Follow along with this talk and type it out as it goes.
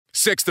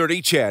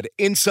630 CHED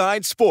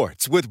Inside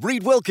Sports with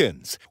Reed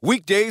Wilkins.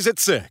 Weekdays at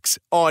 6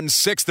 on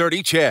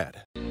 630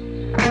 CHED.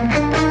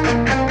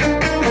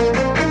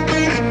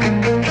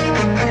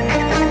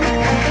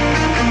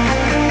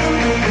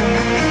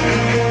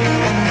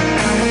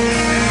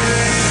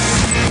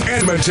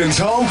 Edmonton's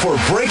home for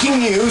breaking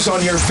news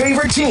on your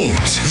favorite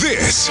teams.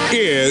 This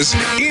is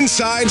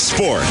Inside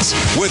Sports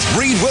with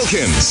Reed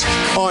Wilkins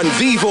on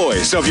the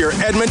voice of your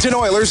Edmonton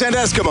Oilers and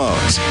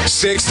Eskimos.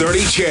 630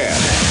 CHED.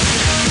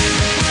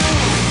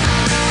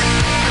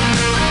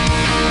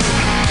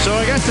 So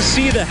I got to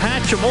see the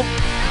Hatchimal.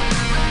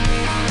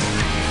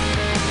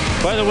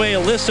 By the way,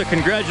 Alyssa,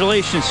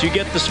 congratulations. You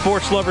get the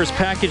Sports Lovers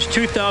package,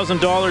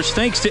 $2,000.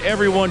 Thanks to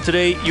everyone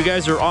today. You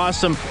guys are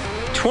awesome.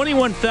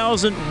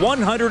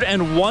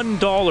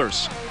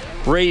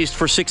 $21,101 raised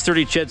for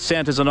 630 CHED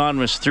Santa's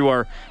Anonymous through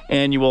our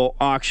annual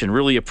auction.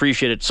 Really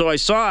appreciate it. So I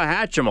saw a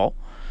Hatchimal,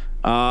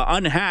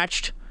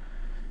 unhatched,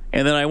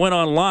 and then I went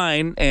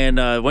online and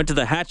went to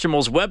the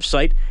Hatchimal's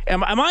website.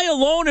 Am I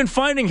alone in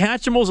finding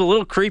Hatchimals a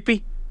little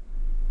creepy?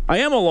 I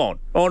am alone.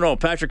 Oh, no,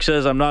 Patrick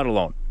says I'm not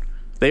alone.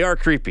 They are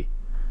creepy.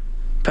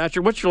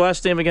 Patrick, what's your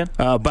last name again?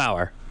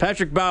 Bauer.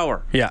 Patrick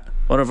Bauer. Yeah.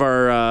 One of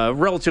our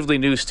relatively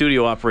new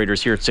studio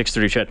operators here at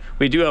 630 CHED.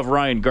 We do have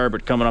Ryan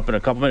Garbett coming up in a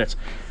couple minutes.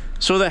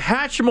 So the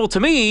Hatchimal, to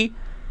me,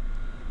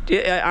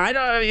 I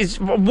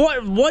don't.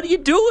 What do you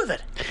do with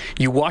it?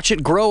 You watch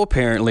it grow,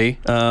 apparently.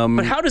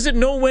 But how does it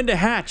know when to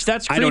hatch?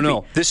 That's creepy. I don't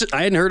know.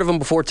 I hadn't heard of them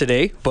before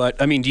today,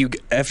 but, I mean, do you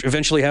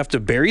eventually have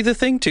to bury the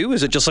thing, too?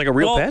 Is it just like a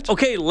real pet?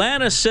 Okay,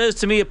 Lana says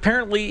to me,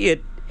 apparently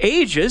it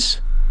ages.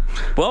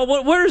 Well,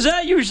 where does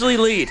that usually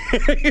lead?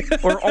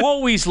 Or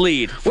always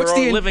lead for What's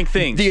living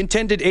things? The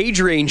intended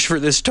age range for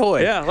this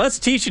toy? Yeah, that's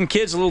teaching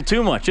kids a little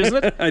too much,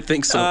 isn't it? I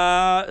think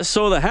so.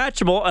 So the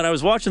Hatchimal, and I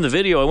was watching the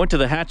video. I went to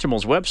the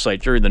Hatchimal's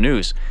website during the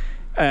news,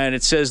 and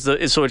it says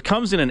so it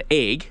comes in an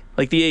egg.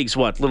 Like the egg's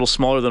what, a little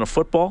smaller than a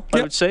football,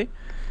 I would say.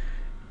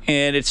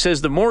 And it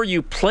says the more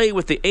you play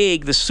with the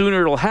egg, the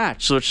sooner it'll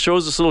hatch. So it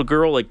shows this little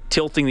girl like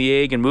tilting the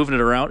egg and moving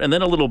it around, and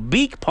then a little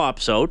beak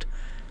pops out.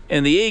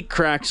 And the egg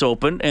cracks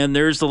open, and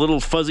there's the little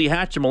fuzzy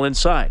Hatchimal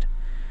inside.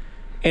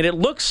 And it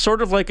looks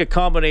sort of like a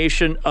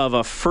combination of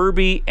a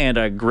Furby and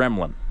a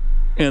Gremlin.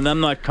 And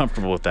I'm not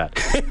comfortable with that.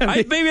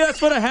 Maybe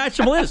that's what a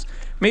Hatchimal is.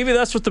 Maybe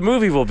that's what the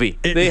movie will be.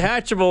 The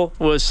Hatchimal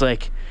was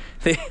like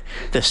the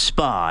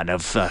spawn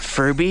of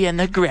Furby and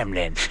the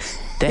Gremlin.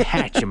 The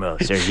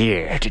Hatchimals are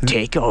here to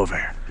take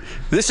over.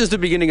 This is the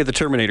beginning of the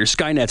Terminator.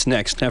 Skynet's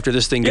next after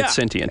this thing gets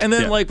sentient. And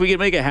then, we could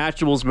make a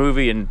Hatchimals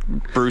movie and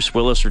Bruce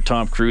Willis or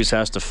Tom Cruise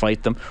has to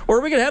fight them.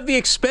 Or we could have the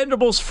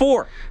Expendables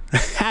 4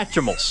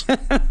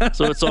 Hatchimals.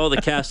 So it's all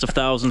the cast of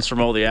thousands from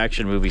all the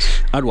action movies.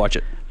 I'd watch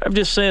it. I'm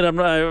just saying,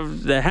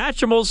 the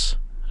Hatchimals,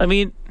 I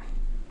mean,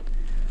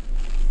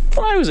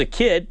 when I was a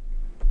kid,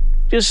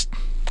 I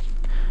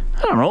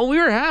don't know, we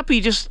were happy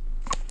just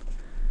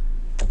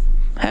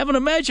having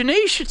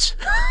imaginations.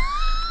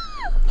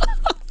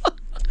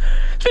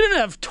 We didn't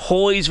have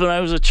toys when I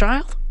was a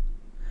child.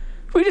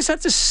 We just had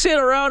to sit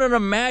around and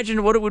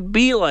imagine what it would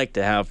be like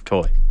to have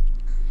toys.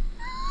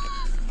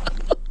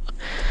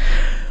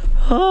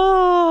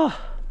 Oh,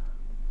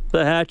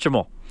 the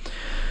Hatchimal.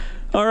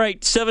 All right,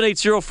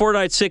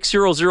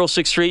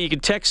 780-496-0063. You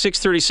can text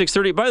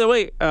 630-630. By the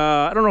way,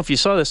 I don't know if you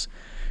saw this.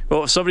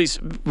 Well,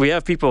 we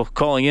have people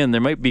calling in. They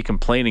might be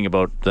complaining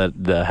about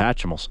the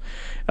Hatchimals.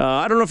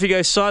 I don't know if you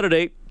guys saw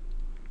today.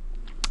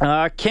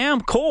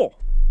 Cam Cole.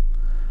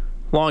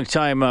 Long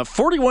time,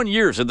 41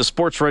 years in the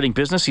sports writing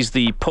business. He's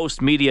the Post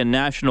Media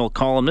national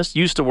columnist.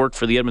 Used to work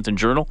for the Edmonton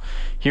Journal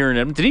here in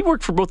Edmonton. He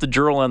worked for both the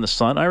Journal and the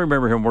Sun. I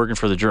remember him working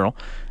for the Journal.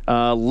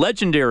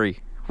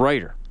 Legendary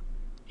writer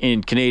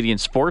in Canadian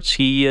sports.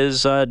 He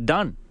is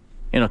done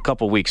in a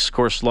couple weeks. Of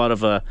course, a lot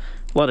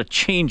of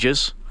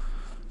changes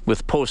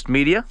with Post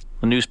Media,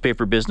 the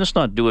newspaper business,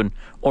 not doing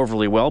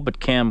overly well. But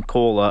Cam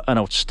Cole, an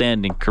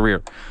outstanding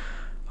career.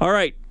 All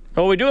right.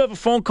 Well, we do have a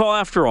phone call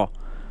after all.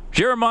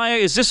 Jeremiah,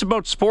 is this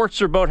about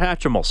sports or about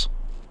Hatchimals?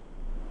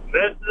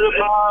 This is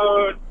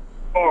about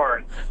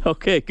sports.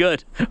 Okay,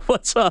 good.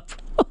 What's up?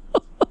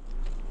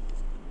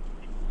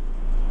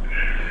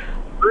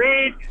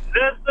 Reed,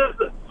 this is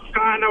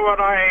kind of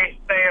what I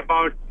say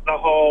about the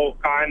whole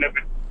kind of,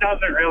 it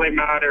doesn't really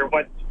matter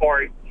what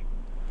sport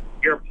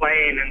you're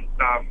playing and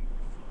stuff.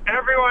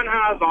 Everyone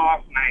has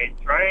off nights,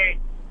 right?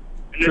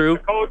 And True.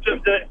 It's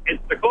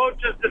the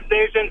coach's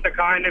decision to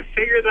kind of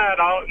figure that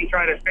out and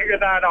try to figure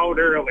that out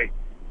early.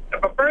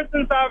 If a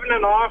person's having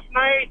an off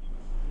night,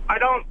 I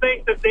don't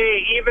think that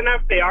even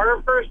if they are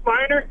a first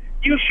liner,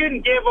 you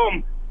shouldn't give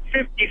them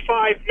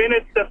 55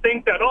 minutes to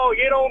think that,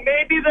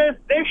 maybe this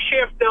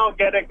shift they'll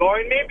get it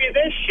going, maybe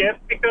this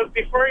shift, because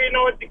before you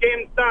know it, the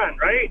game's done,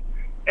 right?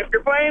 If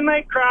you're playing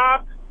like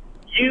crap,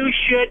 you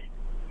should,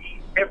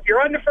 if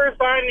you're on the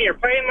first line and you're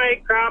playing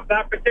like crap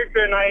that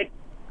particular night,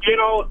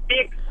 be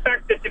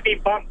expected to be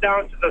bumped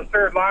down to the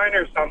third line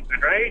or something,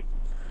 right?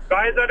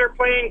 Guys that are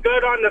playing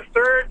good on the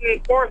third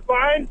and fourth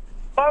line,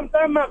 bump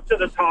them up to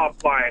the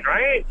top line,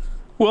 right?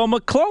 Well,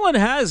 McClellan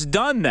has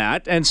done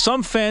that, and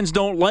some fans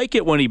don't like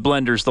it when he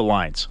blenders the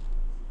lines.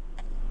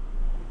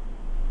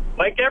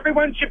 Like,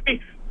 everyone should be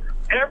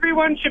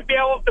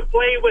able to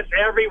play with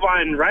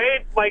everyone,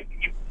 right? Like,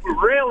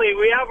 really,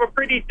 we have a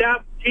pretty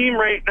depth team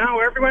right now.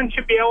 Everyone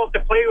should be able to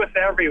play with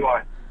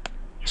everyone.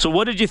 So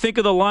what did you think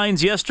of the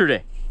lines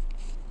yesterday?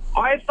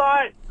 I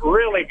thought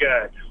really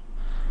good.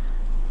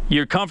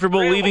 You're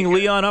comfortable Really leaving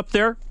good. Leon up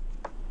there?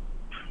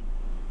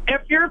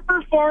 If you're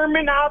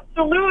performing,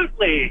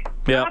 absolutely.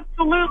 Yeah.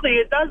 Absolutely.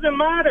 It doesn't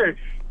matter.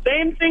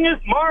 Same thing as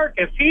Mark.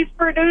 If he's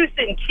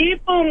producing,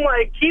 keep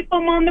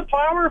him on the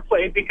power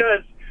play,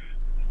 because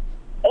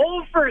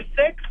 0 for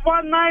 6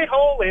 one night,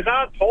 holy,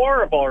 that's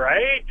horrible,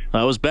 right?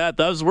 That was bad.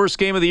 That was the worst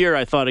game of the year,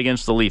 I thought,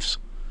 against the Leafs.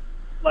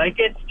 Like,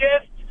 it's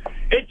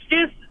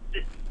just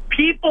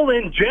people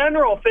in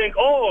general think,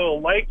 oh,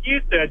 like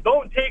you said,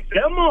 don't take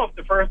them off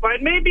the first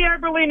line. Maybe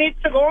Eberle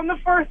needs to go on the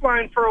first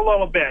line for a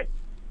little bit.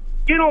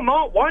 You know,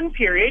 not one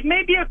period,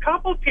 maybe a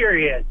couple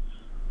periods.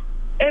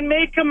 And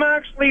make him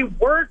actually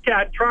work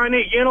at trying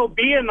to, you know,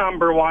 be a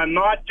number one,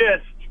 not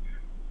just,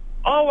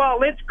 oh,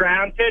 well, it's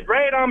granted,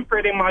 right? I'm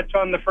pretty much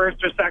on the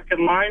first or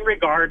second line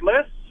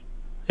regardless.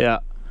 Yeah.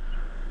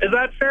 Is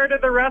that fair to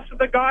the rest of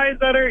the guys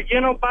that are, you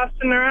know,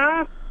 busting their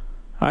ass?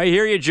 I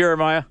hear you,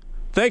 Jeremiah.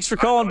 Thanks for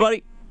calling,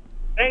 buddy.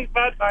 Thanks,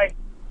 bud. Bye.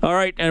 All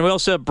right, and we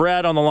also have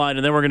Brad on the line,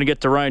 and then we're going to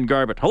get to Ryan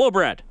Garbett. Hello,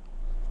 Brad.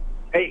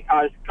 Hey,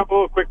 a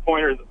couple of quick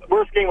pointers. The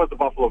worst game was the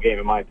Buffalo game,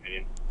 in my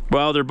opinion.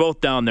 Well, they're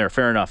both down there.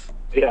 Fair enough.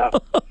 Yeah. Do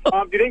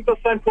you think they'll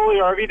send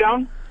Puljujärvi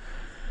down?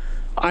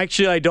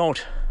 Actually, I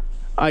don't.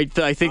 I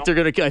think they're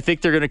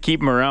gonna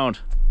keep him around.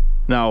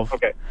 Now,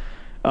 Okay.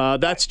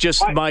 that's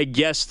just my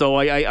guess, though.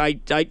 I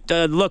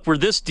look, we're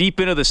this deep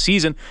into the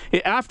season.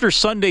 After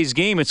Sunday's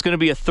game, it's going to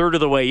be a third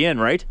of the way in,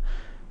 right?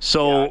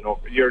 So Yeah, no,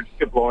 you're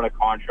just blowing a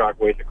contract,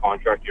 waste a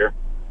contract here.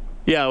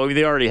 yeah, well,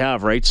 they already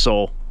have, right?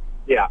 So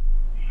Yeah.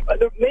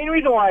 The main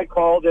reason why I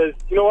called is,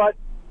 you know what?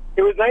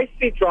 It was nice to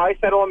see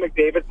Draisaitl on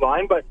McDavid's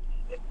line, but,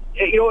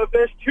 you know, if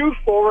there's two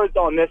forwards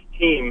on this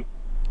team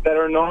that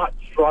are not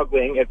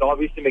struggling, it's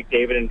obviously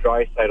McDavid and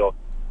Draisaitl.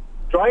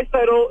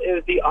 Draisaitl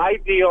is the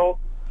ideal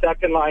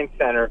second-line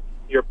center.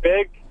 Your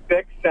big,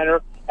 thick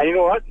center. And you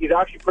know what? He's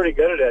actually pretty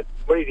good at it.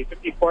 What is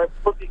he,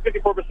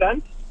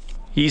 54%?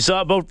 he's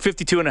about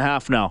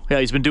 52.5 now. Yeah,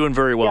 he's been doing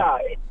very well.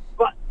 Yeah,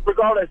 but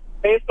regardless,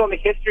 based on the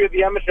history of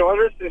the Edmonton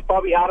Oilers, it's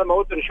probably Adam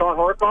Oates and Sean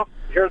Horkoff.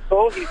 Here's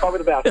Cole. He's probably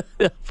the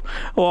best.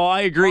 Well,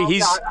 I agree.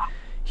 Well,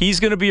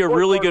 He's going to be a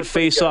really good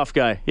face-off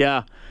guy.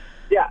 Yeah.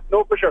 Yeah,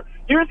 no, for sure.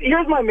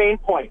 Here's my main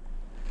point.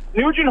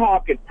 Nugent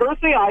Hopkins.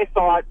 Personally, I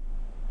thought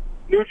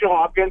Nugent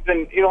Hopkins,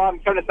 and, you know, I'm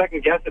trying to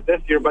second-guess it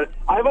this year, but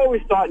I've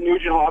always thought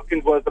Nugent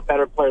Hopkins was the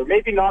better player.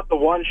 Maybe not the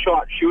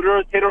one-shot shooter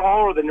as Taylor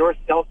Hall or the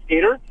north-south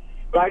skater,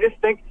 but I just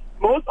think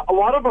a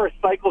lot of our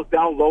cycles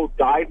down low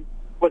died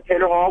with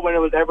Taylor Hall when it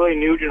was Eberle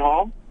and Nugent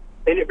Hall,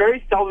 and it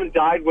very seldom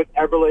died with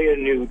Eberle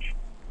and Nuge.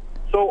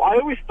 So I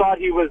always thought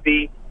he was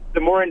the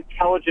more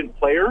intelligent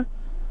player,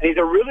 and he's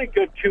a really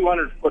good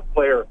 200-foot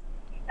player.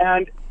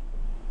 And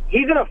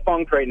he's in a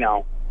funk right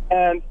now.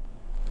 And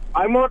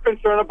I'm more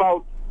concerned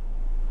about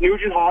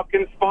Nugent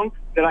Hopkins' funk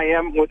than I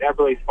am with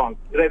Eberle's funk,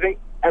 because I think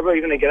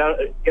Eberle's going to get out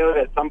of it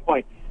at some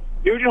point.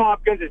 Nugent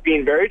Hopkins is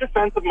being very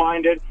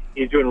defensive-minded.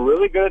 He's doing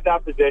really good at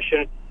that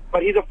position,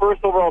 but he's a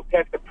first overall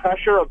pick. The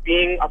pressure of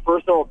being a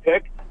first overall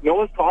pick, no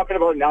one's talking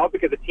about it now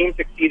because the team's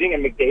succeeding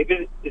and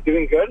McDavid is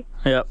doing good.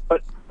 Yep.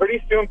 But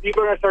pretty soon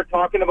people are going to start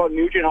talking about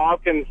Nugent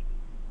Hopkins'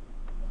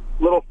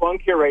 little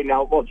funk here right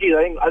now. Well, geez,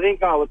 I think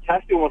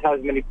Letestu almost has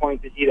as many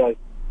points as he does.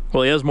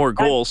 Well, he has more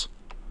goals.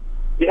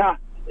 Yeah.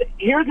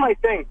 Here's my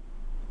thing.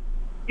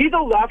 He's a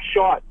left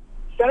shot.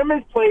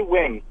 Centermen play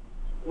wing.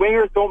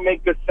 Wingers don't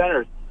make good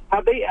centers.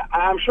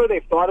 I'm sure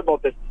they've thought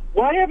about this.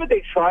 Why haven't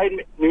they tried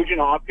Nugent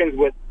Hopkins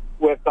with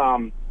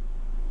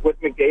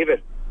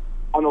McDavid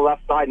on the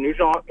left side?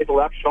 Nugent is a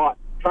left shot.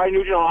 Try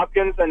Nugent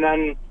Hopkins and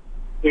then,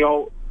 you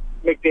know,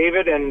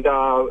 McDavid and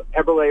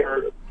Eberle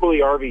or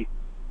Puljujärvi.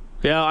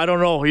 Yeah, I don't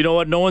know. You know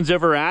what? No one's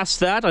ever asked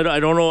that. I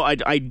don't know.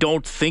 I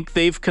don't think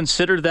they've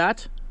considered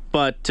that.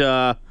 But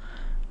yeah,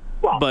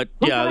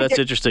 that's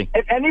interesting.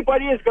 If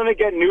anybody is going to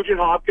get Nugent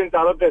Hopkins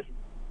out of this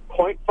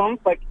point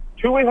funk, like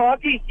two-way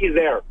hockey, he's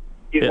there.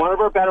 He's one of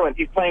our better ones.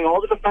 He's playing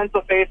all the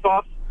defensive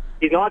face-offs.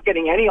 He's not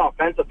getting any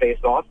offensive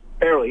face-offs,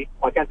 barely.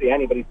 Well, I can't say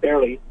any, but he's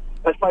barely.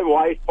 That's probably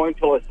why his point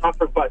total has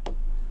suffered. But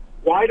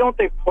why don't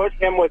they put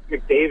him with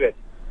McDavid?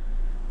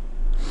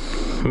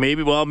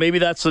 Maybe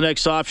that's the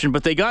next option.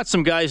 But they got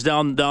some guys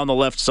down the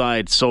left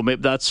side, so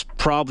maybe that's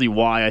probably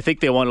why. I think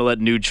they want to let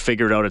Nuge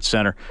figure it out at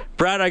center.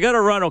 Brad, I got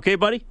to run, okay,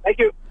 buddy? Thank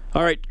you.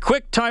 All right,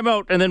 quick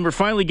timeout, and then we're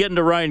finally getting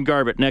to Ryan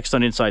Garbett next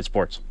on Inside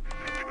Sports.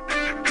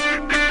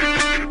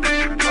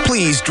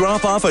 Please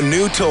drop off a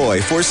new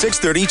toy for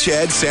 630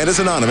 CHED Santa's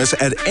Anonymous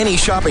at any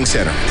shopping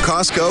center,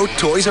 Costco,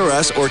 Toys R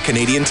Us, or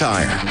Canadian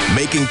Tire.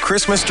 Making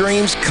Christmas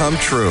dreams come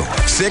true.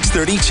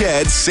 630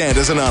 CHED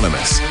Santa's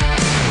Anonymous.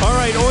 All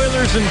right,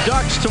 Oilers and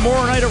Ducks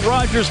tomorrow night at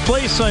Rogers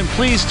Place. I'm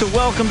pleased to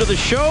welcome to the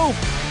show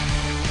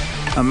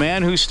a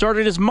man who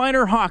started his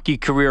minor hockey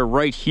career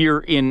right here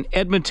in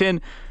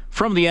Edmonton.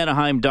 from the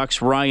Anaheim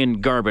Ducks,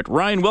 Ryan Garbett.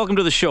 Ryan, welcome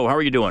to the show. How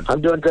are you doing?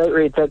 I'm doing great,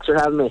 Reed. Thanks for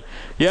having me.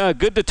 Yeah,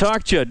 good to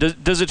talk to you.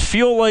 Does it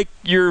feel like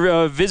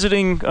you're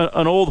visiting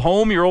an old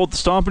home, your old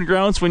stomping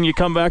grounds, when you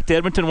come back to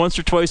Edmonton once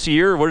or twice a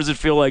year? Or what does it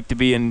feel like to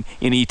be in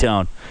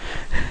E-Town?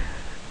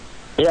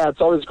 Yeah,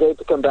 it's always great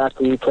to come back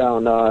to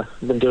E-Town. I've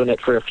been doing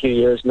it for a few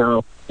years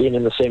now. Being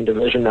in the same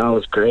division now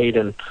is great,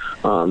 and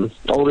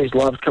always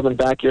loved coming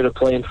back here to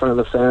play in front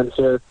of the fans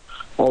here.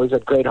 Always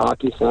had great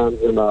hockey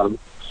fans, and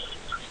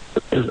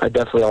I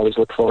definitely always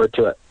look forward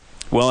to it.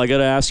 Well, I got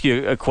to ask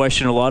you a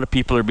question a lot of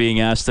people are being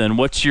asked then.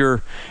 What's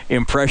your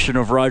impression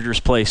of Rogers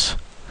Place?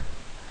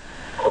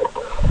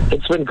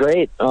 It's been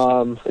great.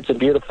 It's a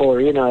beautiful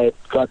arena. I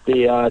got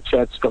the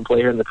chance to come play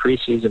here in the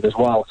preseason as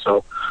well,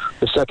 so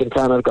the second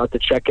time I've got to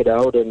check it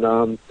out,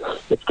 and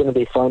it's going to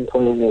be fun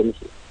playing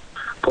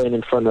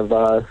in front of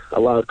a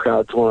loud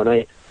crowd tomorrow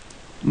night.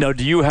 Now,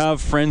 do you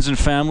have friends and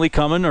family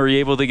coming? Are you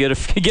able to get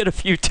a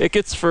few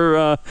tickets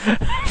for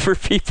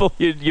people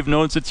you've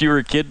known since you were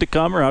a kid to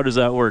come, or how does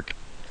that work?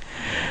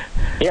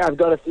 Yeah, I've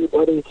got a few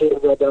buddies here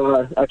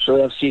that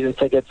actually have season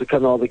tickets to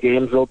come to all the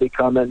games. They'll be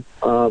coming.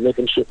 They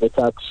can shoot me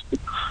texts,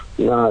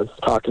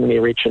 talking to me,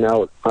 reaching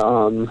out.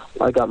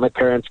 I got my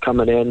parents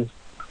coming in,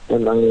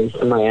 and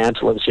my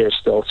aunt lives here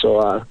still,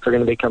 so they're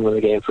going to be coming to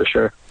the game for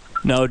sure.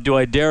 Now, do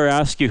I dare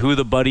ask you who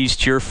the buddies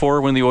cheer for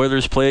when the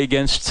Oilers play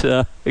against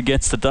the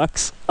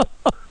Ducks?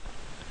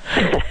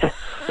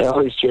 They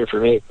always cheer for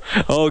me.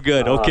 Oh,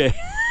 good. Okay.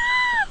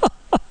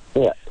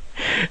 Yeah.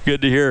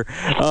 Good to hear.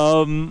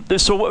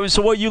 So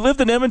what? You lived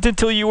in Edmonton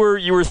until you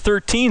were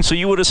 13. So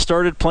you would have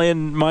started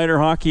playing minor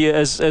hockey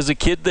as a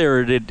kid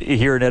there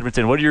here in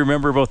Edmonton. What do you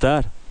remember about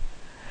that?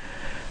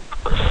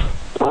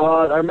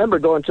 I remember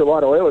going to a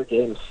lot of Oilers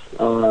games.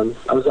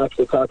 I was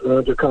actually talking to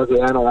Andrew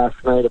Cogliano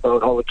last night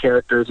about all the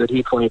characters that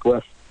he played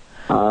with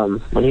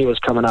when he was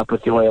coming up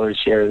with the Oilers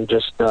here, and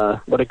just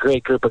what a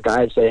great group of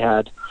guys they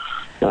had.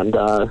 And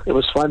it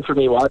was fun for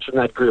me watching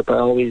that group. I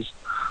always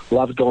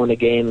loved going to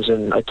games,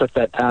 and I took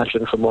that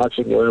passion from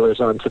watching the Oilers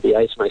onto the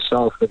ice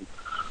myself.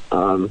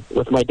 And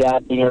with my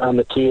dad being on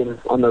the team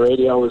on the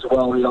radio as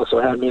well, he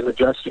also had me in the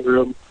dressing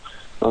room.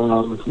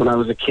 When I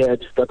was a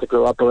kid, got to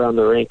grow up around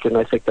the rink, and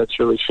I think that's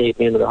really shaped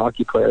me into the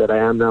hockey player that I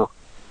am now.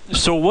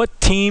 So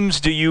what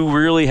teams do you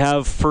really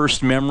have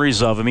first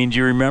memories of? I mean, do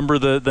you remember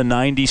the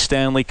 90s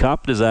Stanley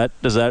Cup? Does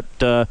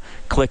that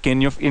click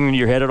in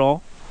your head at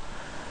all?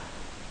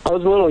 I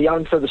was a little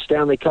young for the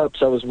Stanley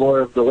Cups. I was more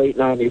of the late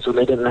 90s when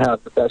they didn't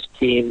have the best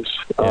teams.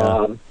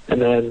 Yeah.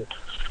 And then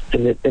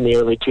in the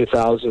early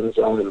 2000s,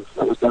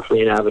 I was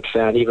definitely an avid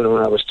fan, even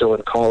when I was still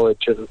in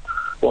college and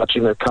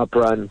watching their cup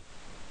run.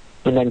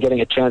 And then getting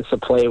a chance to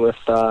play with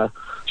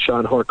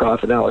Sean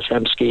Horkoff and Alex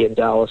Hemsky in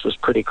Dallas was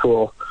pretty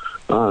cool.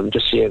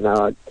 Just seeing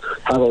how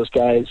those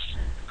guys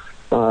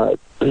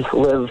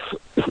live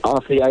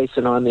off the ice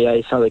and on the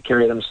ice, how they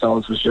carry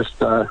themselves was just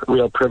a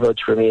real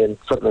privilege for me and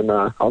something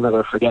I'll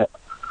never forget.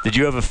 Did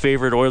you have a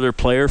favorite Oiler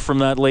player from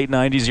that late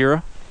 90s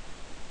era?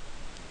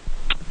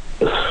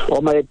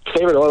 Well, my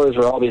favorite Oilers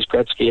were always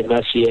Gretzky and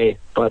Messier,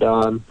 but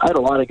I had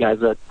a lot of guys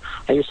that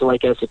I used to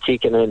like. Esa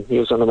Tikkanen, he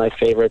was one of my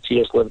favorites. He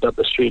just lived up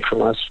the street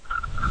from us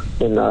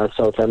in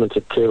South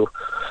Edmonton too.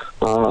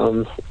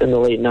 In the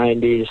late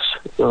 90s,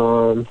 I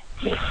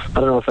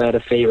don't know if I had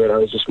a favorite. I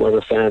was just more of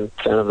a fan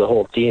of the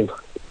whole team.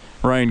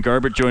 Ryan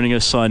Garbett joining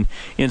us on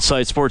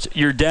Inside Sports.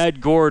 Your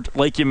dad, Gord,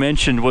 like you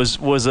mentioned, was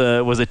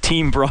a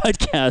team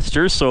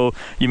broadcaster. So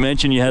you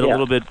mentioned you had a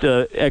little bit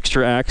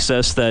extra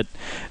access that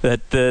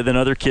than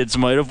other kids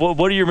might have.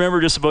 What do you remember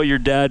just about your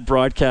dad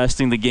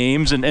broadcasting the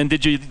games? And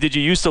did you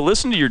used to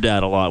listen to your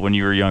dad a lot when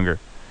you were younger?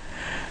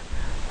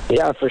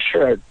 Yeah, for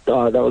sure.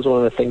 That was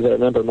one of the things I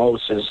remember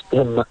most is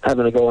him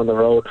having to go on the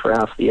road for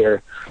half the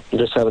year and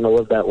just having to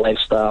live that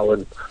lifestyle.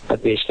 And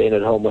I'd be staying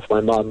at home with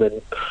my mom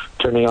and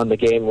turning on the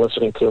game,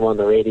 listening to him on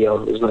the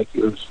radio. It was like he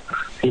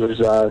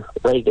was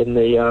right in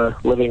the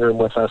living room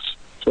with us.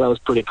 So that was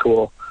pretty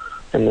cool.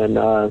 And then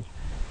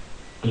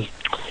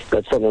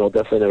that's something I'll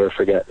definitely never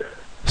forget.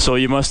 So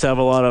you must have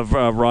a lot of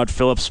Rod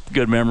Phillips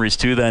good memories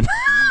too, then.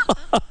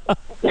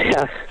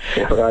 Yeah,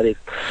 Roddy.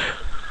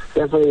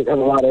 Definitely have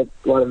a lot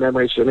of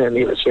memories from him.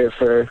 He was here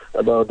for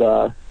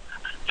about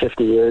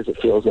 50 years, it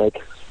feels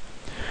like.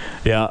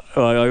 Yeah,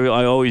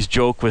 I always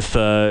joke with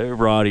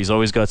Rod. He's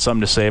always got something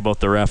to say about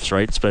the refs,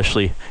 right?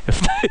 Especially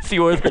if the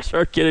Oilers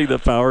start getting the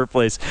power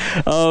plays.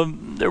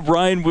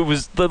 Ryan,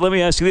 let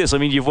me ask you this. I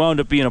mean, you've wound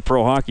up being a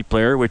pro hockey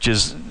player, which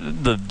is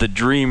the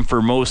dream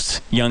for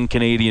most young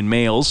Canadian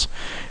males.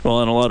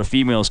 Well, and a lot of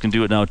females can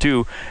do it now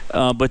too.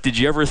 But did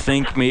you ever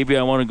think maybe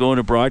I want to go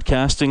into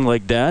broadcasting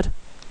like Dad?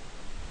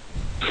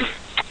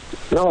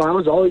 No, I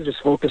was always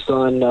just focused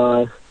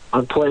on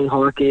playing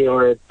hockey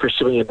or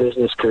pursuing a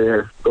business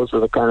career. Those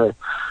were the kind of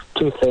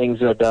two things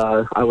that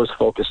I was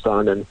focused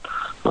on. And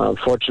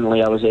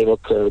fortunately, I was able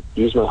to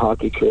use my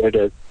hockey career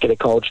to get a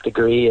college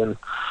degree. And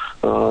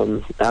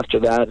after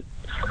that,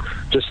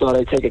 just thought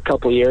I'd take a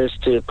couple years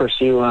to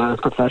pursue a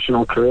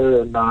professional career.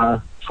 And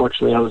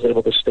fortunately, I was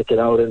able to stick it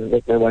out and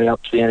make my way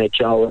up to the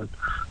NHL. And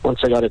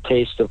once I got a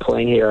taste of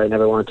playing here, I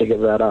never wanted to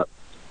give that up.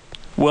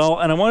 Well,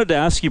 and I wanted to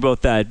ask you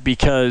about that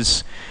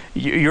because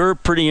you're a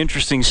pretty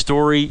interesting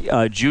story.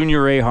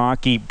 Junior A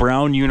hockey,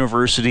 Brown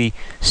University,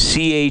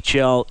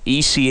 CHL,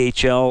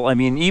 ECHL. I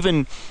mean,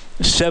 even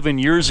 7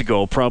 years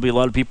ago, probably a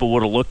lot of people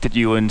would have looked at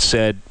you and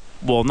said,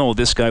 well, no,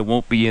 this guy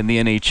won't be in the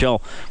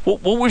NHL.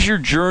 What was your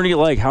journey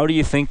like? How do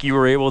you think you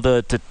were able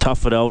to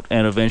tough it out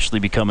and eventually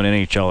become an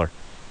NHLer?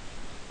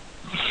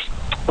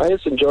 I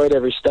just enjoyed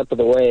every step of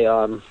the way.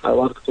 I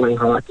loved playing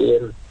hockey,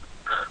 and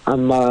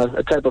I'm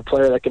a type of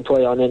player that can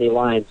play on any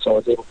line, so I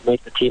was able to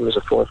make the team as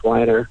a fourth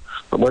liner.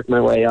 I worked my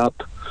way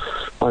up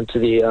onto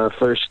the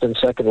first and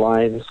second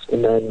lines,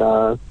 and then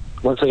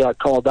once I got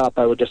called up,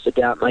 I would just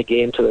adapt my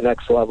game to the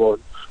next level.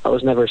 I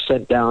was never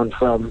sent down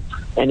from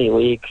any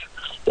league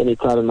any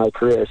time in my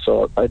career,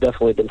 so I've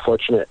definitely been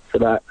fortunate for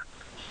that.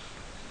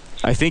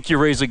 I think you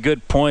raise a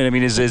good point. I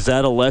mean, is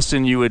that a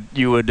lesson you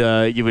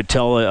would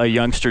tell a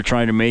youngster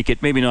trying to make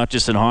it? Maybe not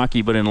just in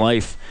hockey, but in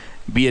life.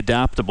 Be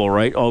adaptable,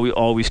 right?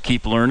 Always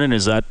keep learning.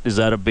 Is that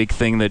a big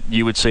thing that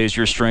you would say is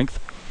your strength?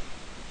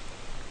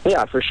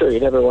 Yeah, for sure. You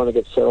never want to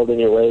get settled in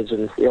your ways,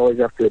 and you always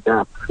have to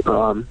adapt.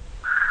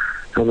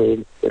 I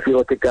mean, if you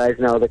look at guys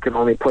now that can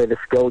only play the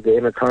skill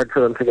game, it's hard for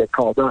them to get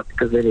called up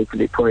because they need to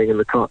be playing in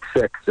the top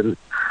six, and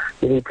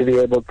you need to be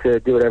able to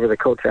do whatever the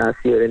coach asks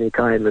you at any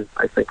time, and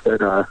I think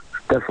that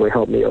definitely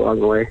helped me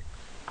along the way.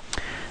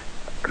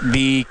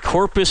 The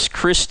Corpus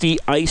Christi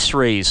Ice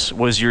Rays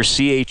was your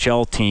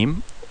CHL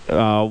team.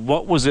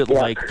 What was it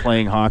like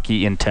playing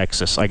hockey in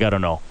Texas? I got to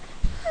know.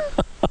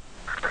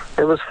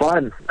 It was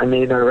fun. I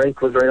mean, our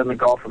rink was right on the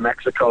Gulf of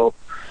Mexico.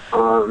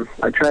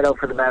 I tried out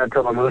for the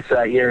Manitoba Moose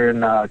that year,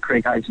 and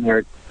Craig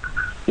Eisinger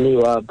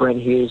knew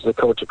Brent Hughes, the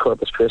coach of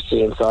Corpus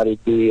Christi, and thought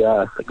he'd be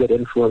a good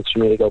influence for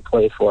me to go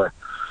play for.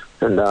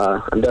 And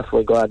I'm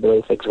definitely glad the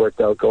way things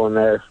worked out going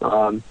there.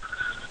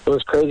 It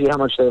was crazy how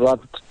much they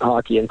loved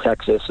hockey in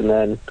Texas, and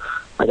then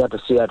I got to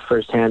see that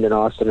firsthand in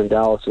Austin and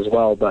Dallas as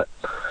well. But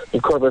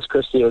in Corpus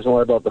Christi, it was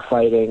more about the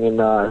fighting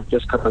and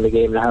just coming to the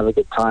game to have a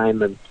good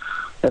time, and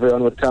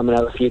everyone would come and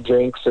have a few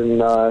drinks and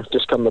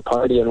just come to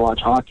party and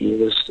watch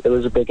hockey. It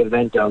was a big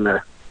event down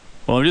there.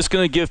 Well, I'm just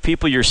going to give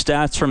people your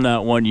stats from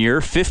that 1 year.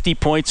 50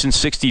 points in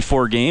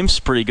 64 games.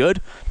 Pretty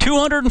good.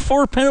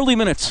 204 penalty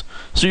minutes.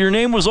 So your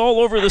name was all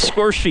over the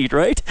score sheet,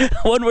 right?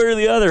 One way or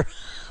the other.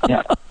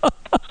 Yeah.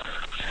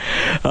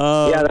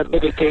 Yeah, that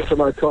maybe came from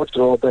our coach a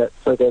little bit.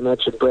 Like I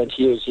mentioned, Brent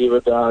Hughes, he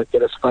would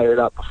get us fired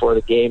up before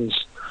the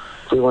games.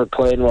 If we weren't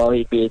playing well,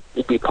 he'd be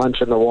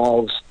punching the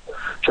walls,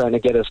 trying to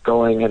get us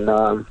going, and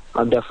I'm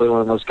definitely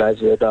one of those guys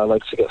that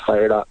likes to get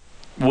fired up.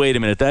 Wait a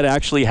minute, that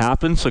actually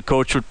happens? A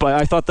coach would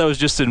I thought that was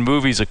just in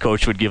movies a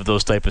coach would give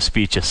those type of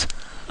speeches.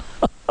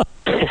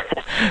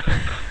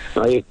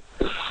 Well,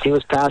 he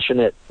was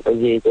passionate as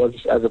he was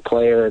as a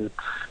player, and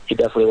he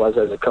definitely was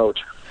as a coach.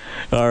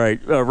 All right,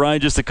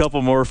 Ryan, just a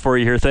couple more for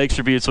you here. Thanks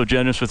for being so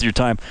generous with your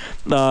time.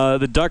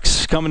 The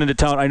Ducks coming into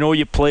town. I know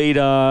you played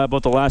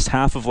about the last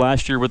half of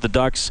last year with the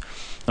Ducks,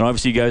 and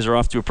obviously you guys are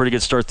off to a pretty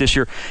good start this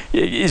year.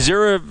 Is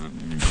there,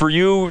 for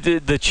you,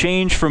 the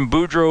change from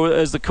Boudreau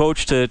as the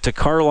coach to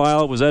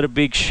Carlisle, was that a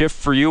big shift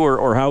for you,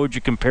 or how would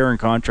you compare and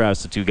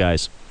contrast the two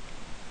guys?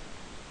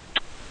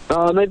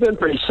 They've been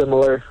pretty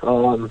similar.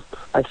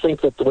 I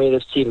think that the way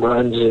this team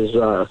runs is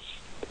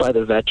by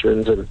the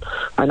veterans, and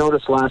I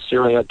noticed last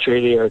year when I got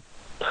traded here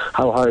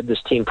how hard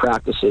this team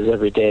practices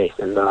every day,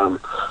 and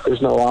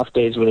there's no off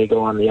days when you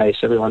go on the ice.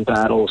 Everyone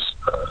battles,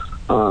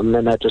 and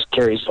that just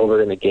carries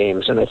over in the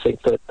games, and I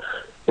think that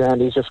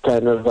Randy's just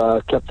kind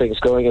of kept things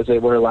going as they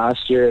were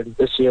last year, and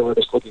this year we're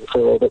just looking for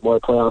a little bit more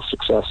playoff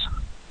success.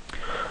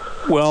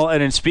 Well,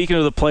 and in speaking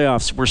of the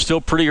playoffs, we're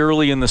still pretty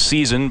early in the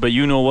season, but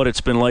you know what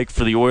it's been like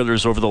for the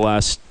Oilers over the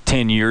last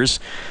 10 years.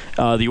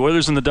 The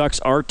Oilers and the Ducks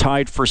are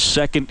tied for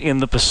second in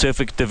the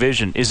Pacific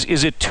Division.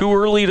 Is it too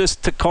early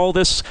to call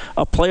this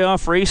a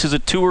playoff race? Is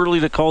it too early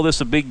to call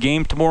this a big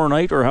game tomorrow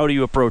night, or how do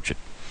you approach it?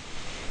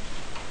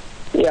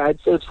 Yeah, I'd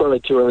say it's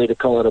probably too early to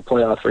call it a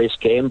playoff race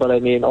game, but I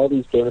mean, all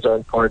these games are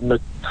important,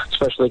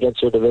 especially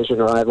against your division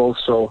rivals,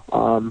 so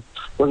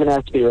we're going to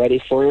have to be ready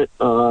for it,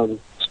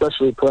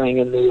 especially playing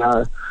in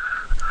the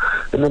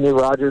new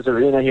Rogers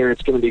Arena here.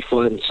 It's going to be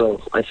fun,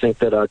 so I think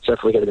that it's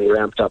definitely going to be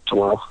ramped up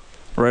tomorrow.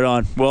 Right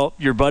on. Well,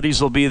 your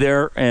buddies will be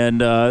there,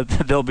 and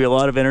there'll be a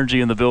lot of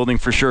energy in the building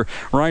for sure.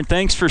 Ryan,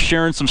 thanks for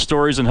sharing some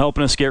stories and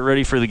helping us get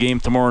ready for the game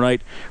tomorrow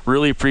night.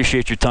 Really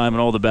appreciate your time,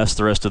 and all the best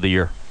the rest of the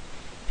year.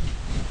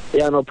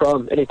 Yeah, no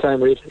problem.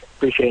 Anytime, Reed.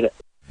 Appreciate it.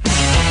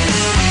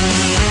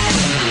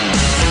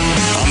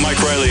 I'm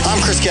Mike Riley.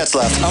 I'm Chris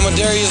Getzlaff. I'm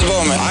Darius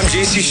Bowman. I'm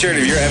JC Sherd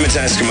of your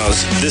Edmonton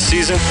Eskimos. This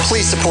season,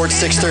 please support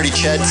 630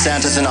 Ched,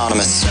 Santa's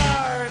Anonymous.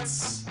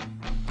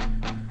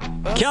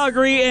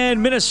 Calgary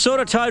and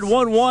Minnesota tied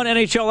 1-1.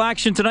 NHL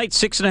action tonight.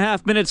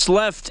 6.5 minutes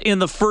left in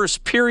the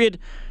first period.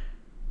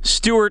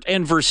 Stewart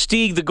and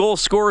Versteeg, the goal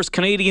scorers.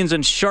 Canadians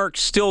and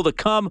Sharks still to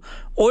come.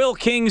 Oil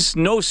Kings,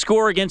 no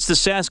score against the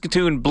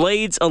Saskatoon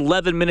Blades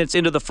 11 minutes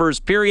into the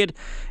first period.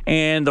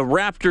 And the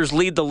Raptors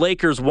lead the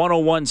Lakers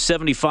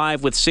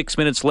 101-75 with 6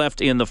 minutes left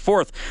in the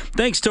fourth.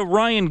 Thanks to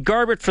Ryan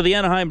Garbett for the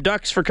Anaheim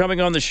Ducks for coming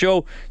on the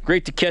show.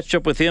 Great to catch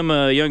up with him.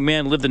 A young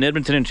man lived in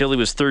Edmonton until he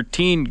was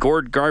 13.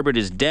 Gord Garbett,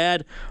 his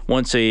dad,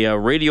 once a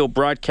radio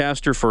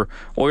broadcaster for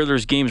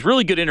Oilers games.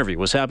 Really good interview.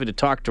 Was happy to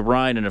talk to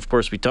Ryan. And, of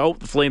course, we talked.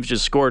 The Flames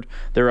just scored.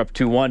 They're up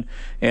 2-1.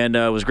 And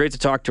it was great to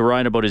talk to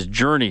Ryan about his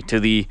journey to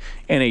the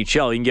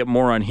NHL. You can get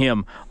more on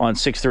him on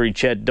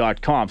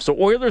 630ched.com. So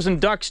Oilers and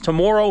Ducks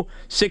tomorrow,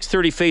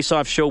 6:30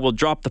 face-off show. We'll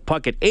drop the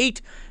puck at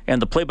 8,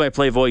 and the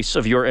play-by-play voice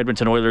of your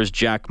Edmonton Oilers,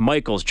 Jack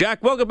Michaels.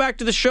 Jack, welcome back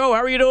to the show.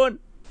 How are you doing?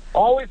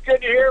 Always good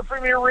to hear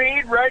from you,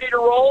 Reed. Ready to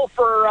roll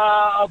for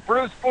a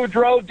Bruce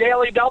Boudreau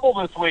daily double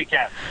this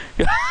weekend.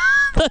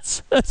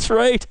 That's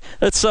right.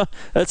 That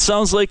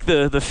sounds like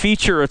the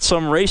feature at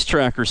some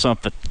racetrack or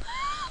something.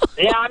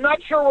 Yeah, I'm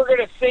not sure we're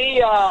going to see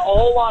a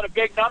whole lot of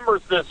big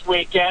numbers this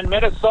weekend.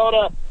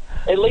 Minnesota,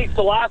 at least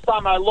the last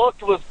time I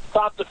looked, was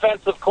top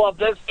defensive club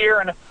this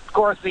year, and of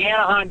course the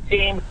Anaheim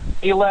team,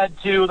 he led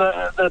to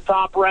the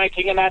top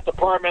ranking in that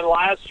department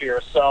last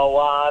year.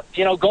 So,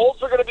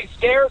 goals are going to be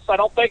scarce. I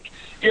don't think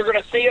you're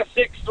going to see a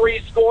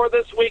 6-3 score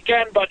this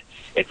weekend, but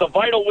it's a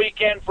vital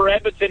weekend for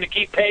Edmonton to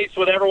keep pace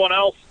with everyone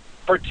else,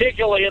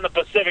 particularly in the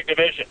Pacific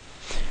Division.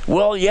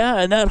 Well, yeah,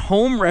 and that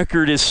home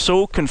record is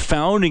so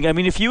confounding. I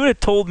mean, if you had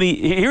told me,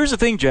 here's the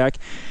thing, Jack,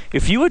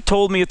 if you had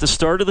told me at the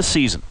start of the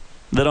season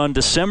that on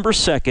December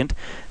 2nd,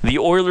 the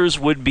Oilers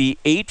would be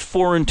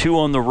 8-4-2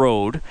 on the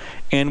road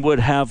and would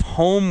have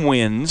home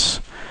wins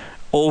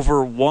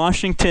over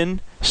Washington,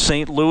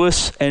 St.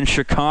 Louis, and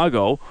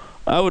Chicago,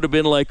 I would have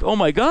been like, oh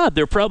my God,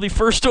 they're probably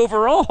first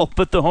overall.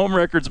 But the home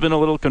record's been a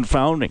little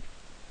confounding.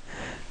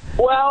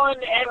 Well,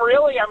 and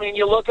really, I mean,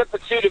 you look at the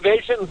two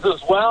divisions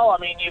as well. I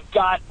mean, you've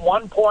got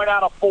 1 point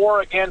out of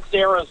 4 against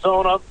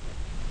Arizona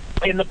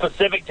in the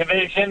Pacific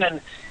Division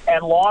and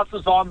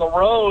losses on the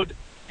road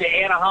to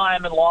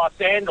Anaheim and Los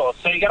Angeles.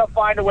 So you got to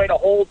find a way to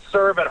hold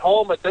serve at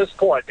home at this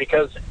point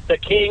because the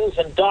Kings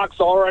and Ducks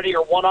already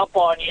are one up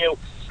on you,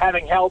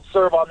 having held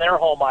serve on their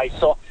home ice.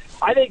 So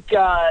I think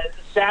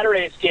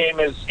Saturday's game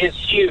is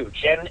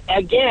huge. And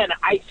again,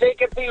 I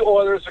think if the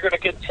Oilers are going to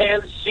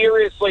contend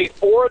seriously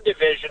for a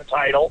division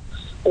title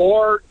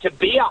or to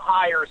be a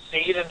higher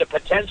seed and to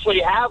potentially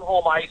have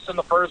home ice in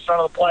the first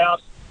round of the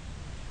playoffs,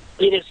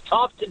 it is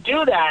tough to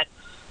do that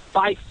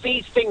by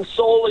feasting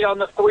solely on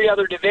the 3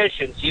 other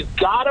divisions. You've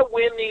got to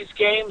win these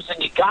games,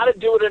 and you got to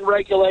do it in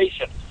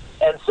regulation.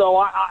 And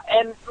so,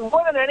 and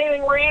more than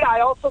anything, Reed,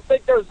 I also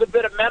think there's a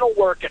bit of mental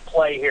work at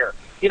play here.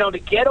 To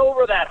get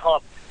over that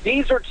hump.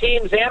 These are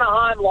teams,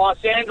 Anaheim,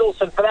 Los Angeles,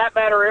 and for that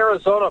matter,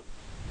 Arizona,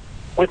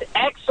 with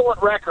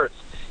excellent records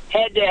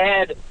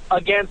head-to-head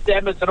against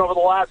Edmonton over the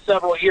last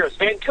several years.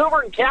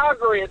 Vancouver and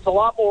Calgary, it's a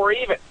lot more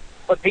even.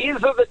 But these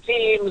are the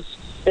teams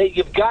that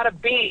you've got to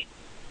beat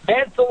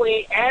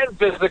mentally and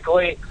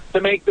physically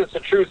to make this a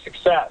true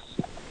success.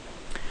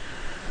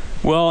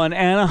 Well, and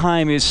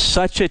Anaheim is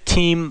such a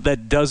team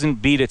that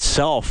doesn't beat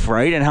itself,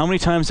 right? And how many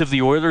times have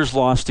the Oilers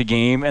lost a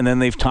game and then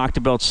they've talked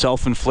about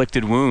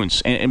self-inflicted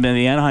wounds? And then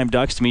the Anaheim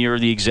Ducks, to me, are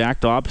the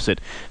exact opposite.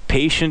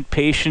 Patient,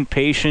 patient,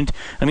 patient.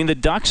 I mean, the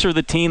Ducks are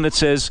the team that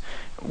says,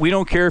 we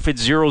don't care if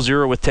it's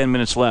 0-0 with 10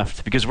 minutes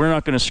left because we're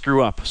not going to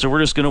screw up. So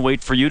we're just going to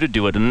wait for you to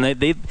do it. And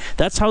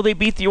that's how they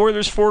beat the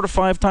Oilers 4 to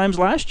 5 times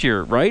last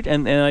year, right?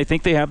 And I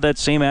think they have that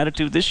same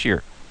attitude this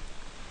year.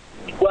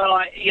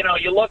 Well,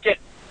 you look at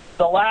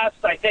the last,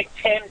 I think,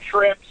 10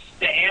 trips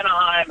to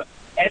Anaheim,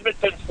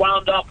 Edmonton's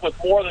wound up with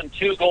more than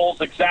 2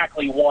 goals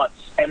exactly once.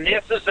 And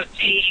this is a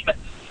team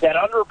that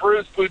under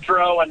Bruce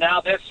Boudreau and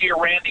now this year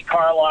Randy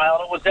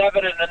Carlyle, it was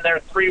evident in their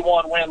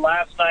 3-1 win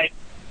last night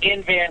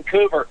in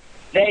Vancouver,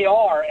 they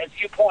are, as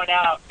you point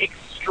out,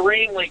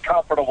 extremely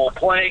comfortable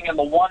playing in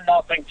the 1-0,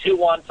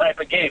 2-1 type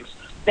of games.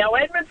 Now,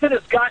 Edmonton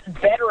has gotten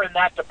better in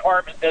that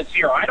department this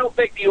year. I don't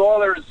think the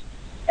Oilers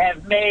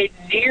have made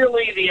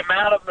nearly the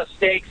amount of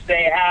mistakes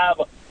they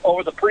have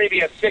over the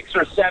previous 6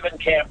 or 7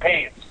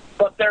 campaigns.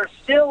 But they're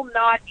still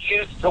not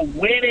used to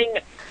winning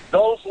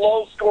those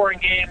low-scoring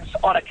games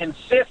on a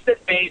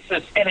consistent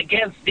basis and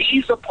against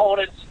these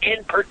opponents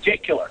in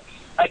particular.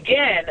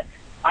 Again,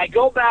 I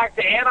go back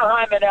to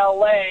Anaheim and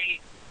L.A.,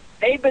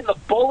 they've been the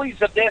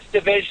bullies of this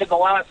division the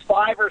last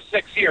 5 or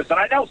 6 years. And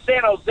I know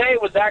San Jose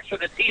was actually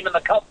the team in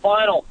the Cup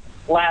final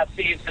last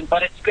season,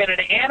 but it's been an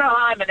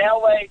Anaheim and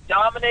L.A.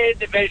 dominated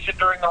division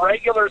during the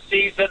regular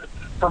season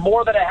for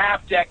more than a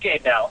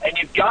half-decade now. And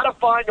you've got to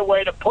find a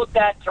way to put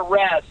that to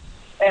rest.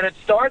 And it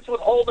starts with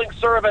holding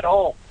serve at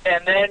home.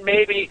 And then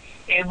maybe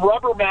in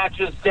rubber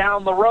matches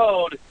down the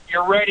road,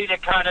 you're ready to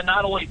kind of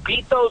not only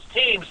beat those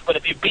teams, but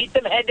if you beat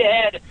them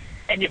head-to-head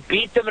and you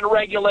beat them in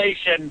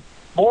regulation,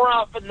 more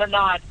often than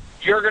not,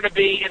 you're going to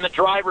be in the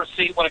driver's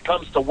seat when it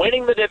comes to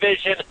winning the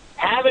division,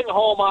 having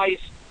home ice,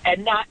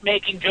 and not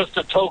making just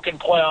a token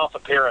playoff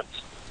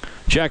appearance.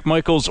 Jack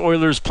Michaels,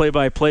 Oilers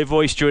play-by-play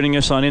voice, joining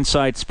us on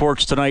Inside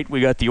Sports tonight.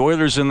 We got the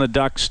Oilers and the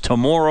Ducks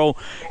tomorrow,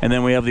 and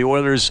then we have the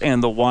Oilers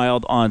and the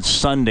Wild on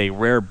Sunday.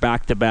 Rare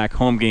back-to-back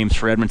home games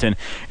for Edmonton,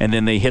 and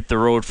then they hit the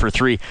road for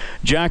 3.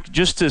 Jack,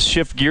 just to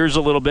shift gears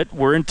a little bit,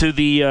 we're into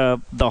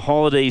the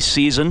holiday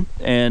season,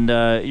 and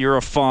you're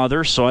a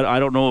father, so I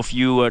don't know if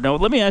you... now,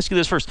 let me ask you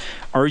this first.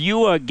 Are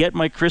you get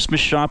my Christmas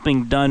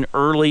shopping done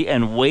early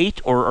and wait,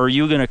 or are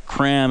you going to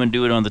cram and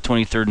do it on the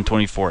 23rd and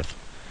 24th?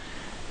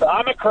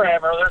 I'm a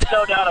crammer. There's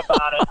no doubt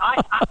about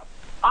it.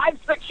 I've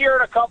secured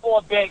a couple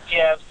of big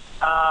gifts.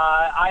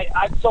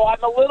 So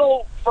I'm a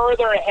little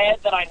further ahead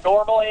than I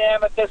normally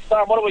am at this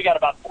time. What do we got,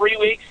 about 3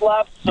 weeks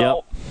left?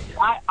 So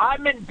yep.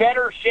 I'm in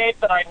better shape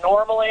than I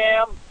normally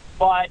am,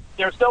 but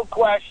there's no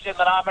question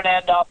that I'm going to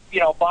end up,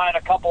 buying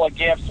a couple of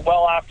gifts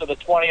well after the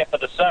 20th of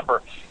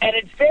December. And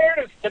in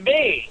fairness to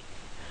me,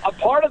 a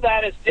part of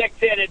that is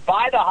dictated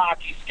by the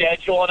hockey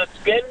schedule, and it's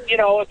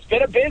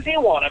been a busy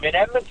one. I mean,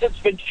 Edmonton's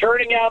been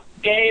churning out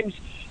games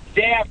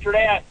day after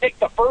day. I think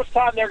the first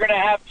time they're going to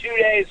have 2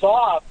 days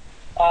off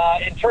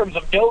in terms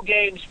of no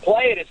games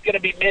played is going to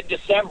be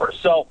mid-December.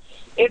 So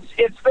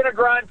it's been a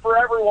grind for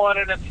everyone,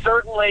 and it's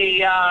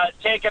certainly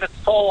taken its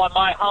toll on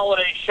my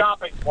holiday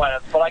shopping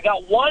plans. But I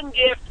got one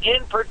gift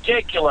in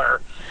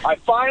particular. I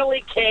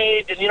finally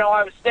caved, and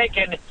I was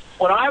thinking,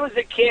 when I was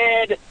a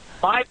kid,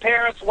 my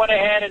parents went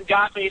ahead and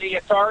got me the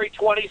Atari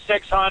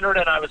 2600,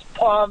 and I was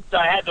pumped.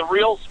 I had the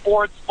Real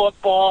Sports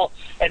Football,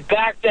 and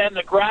back then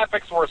the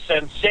graphics were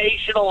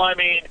sensational. I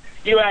mean,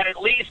 you had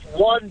at least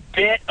 1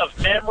 bit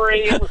of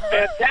memory. It was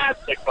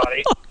fantastic,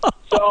 buddy.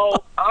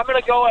 So I'm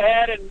going to go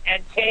ahead and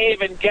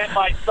cave and get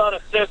my son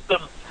a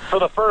system for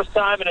the first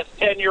time in his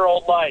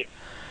 10-year-old life.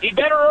 He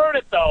better earn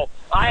it, though.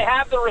 I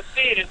have the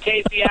receipt in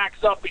case he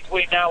acts up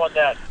between now and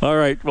then. All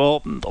right,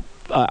 well...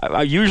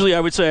 usually I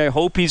would say I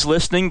hope he's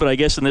listening, but I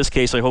guess in this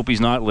case I hope he's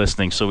not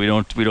listening, so we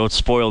don't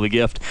spoil the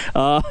gift.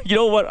 You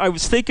know what I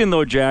was thinking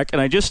though, Jack,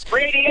 and I just...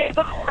 Brady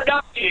hasn't warmed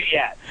up to you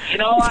yet.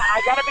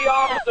 I got to be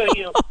honest with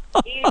you.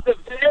 He's a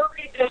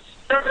very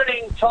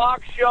discerning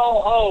talk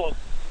show host,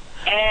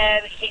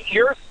 and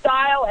your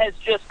style has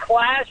just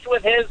clashed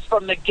with his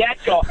from the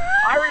get-go.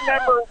 I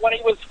remember when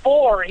he was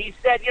 4, he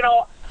said,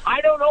 I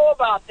don't know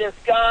about this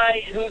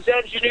guy who's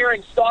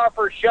engineering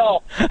Stauffer's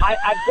show.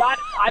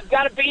 I've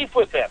got a beef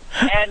with him.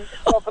 And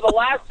so for the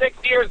last 6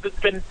 years, it's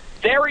been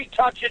very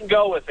touch and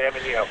go with him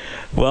and you.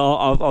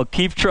 Well, I'll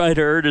keep trying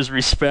to earn his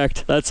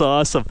respect. That's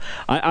awesome.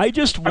 I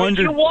just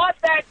wondered... You want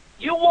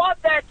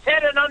that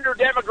 10 and under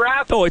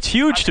demographic. Oh, it's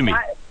huge to me.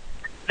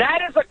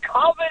 That is a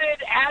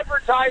coveted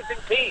advertising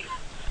piece.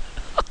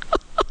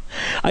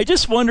 I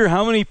just wonder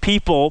how many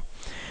people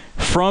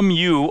from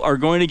you are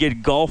going to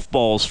get golf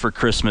balls for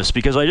Christmas,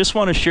 because I just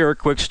want to share a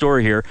quick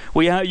story here.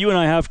 You and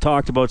I have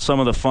talked about some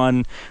of the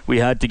fun we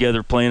had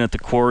together playing at the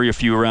Quarry a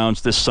few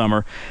rounds this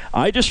summer.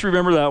 I just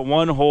remember that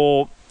one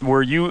hole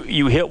where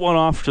you hit one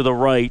off to the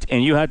right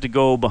and you had to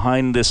go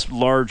behind this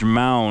large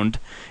mound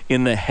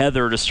in the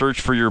heather to search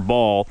for your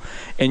ball,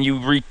 and you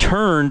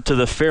returned to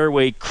the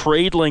fairway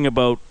cradling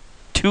about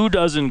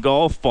 24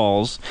 golf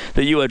balls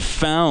that you had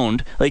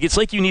found. It's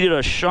like you needed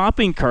a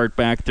shopping cart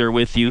back there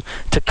with you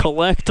to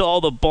collect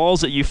all the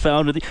balls that you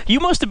found. You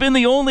must have been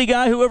the only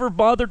guy who ever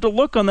bothered to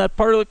look on that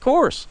part of the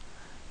course.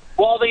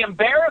 Well, the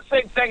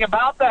embarrassing thing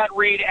about that,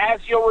 Reed, as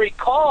you'll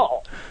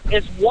recall,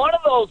 is one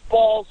of those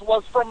balls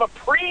was from a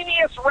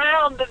previous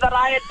round that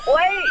I had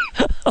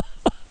played.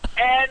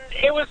 And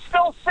it was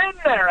still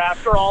sitting there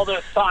after all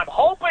this time,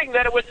 hoping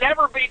that it would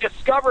never be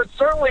discovered,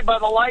 certainly by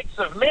the likes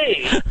of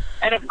me.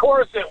 And, of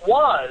course, it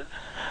was.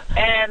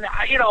 And,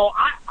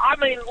 I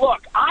mean,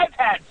 look, I've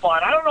had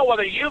fun. I don't know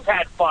whether you've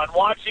had fun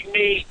watching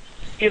me,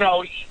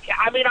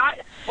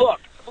 look,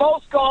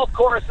 most golf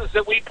courses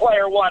that we play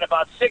are,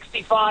 about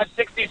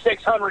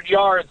 6,600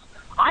 yards.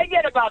 I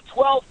get about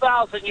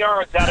 12,000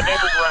 yards out of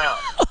every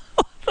round.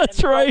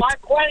 That's right. My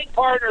playing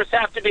partners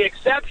have to be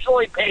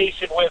exceptionally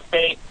patient with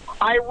me.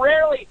 I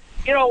rarely,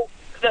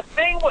 the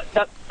thing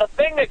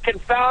that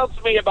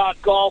confounds me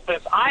about golf is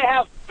I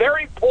have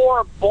very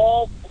poor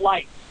ball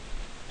flight.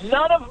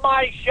 None of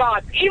my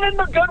shots, even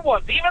the good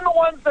ones, even the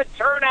ones that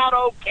turn out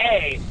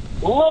okay,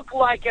 look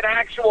like an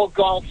actual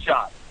golf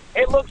shot.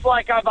 It looks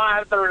like I've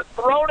either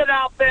thrown it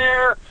out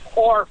there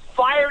or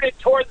fired it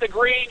toward the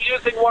green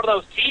using one of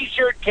those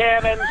T-shirt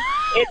cannons.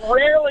 It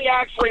rarely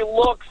actually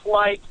looks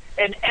like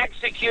an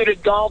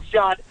executed golf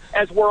shot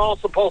as we're all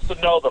supposed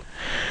to know them.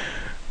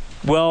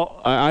 Well,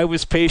 I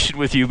was patient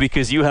with you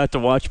because you had to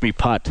watch me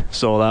putt,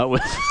 so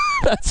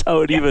that's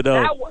how it evened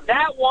out.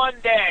 That one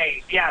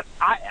day, yes.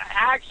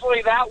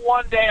 That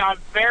one day, I'm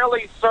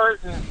fairly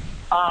certain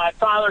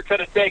Tyler could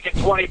have taken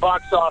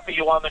 $20 off of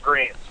you on the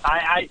greens.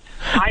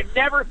 I've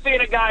never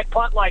seen a guy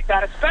putt like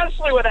that,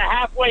 especially with a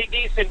halfway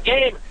decent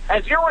game.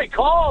 As you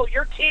recall,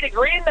 your tee to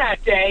green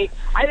that day,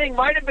 I think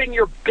might have been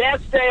your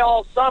best day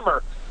all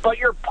summer, but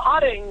your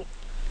putting,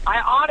 I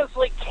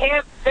honestly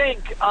can't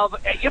think of.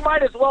 You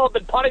might as well have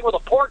been putting with a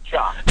pork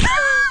chop.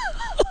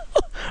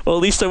 Well,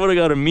 at least I would have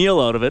got a meal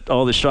out of it,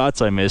 all the shots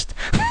I missed.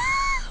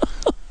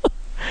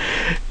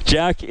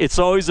 Jack, it's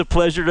always a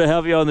pleasure to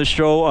have you on the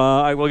show.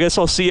 I guess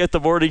I'll see you at the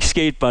morning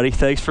skate, buddy.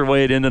 Thanks for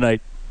weighing in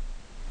tonight.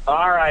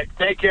 All right.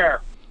 Take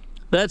care.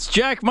 That's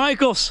Jack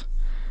Michaels.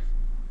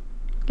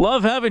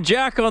 Love having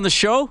Jack on the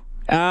show.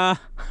 The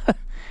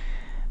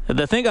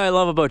thing I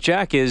love about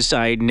Jack is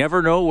I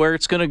never know where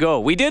it's going to go.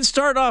 We did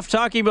start off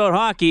talking about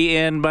hockey,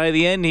 and by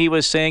the end he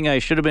was saying I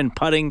should have been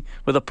putting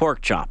with a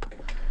pork chop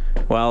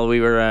while we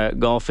were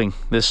golfing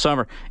this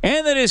summer.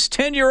 And that his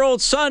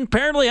 10-year-old son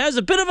apparently has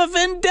a bit of a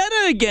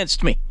vendetta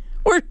against me.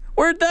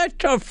 Where'd that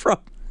come from?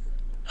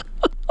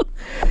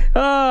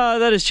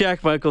 That is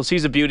Jack Michaels.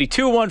 He's a beauty.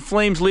 2-1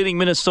 Flames leading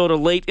Minnesota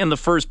late in the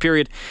first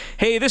period.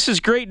 Hey, this is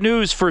great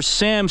news for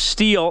Sam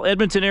Steele,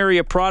 Edmonton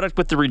area product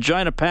with the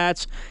Regina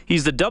Pats.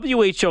 He's the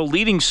WHL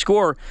leading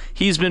scorer.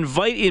 He's been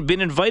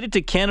invited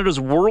to Canada's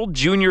World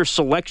Junior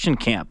Selection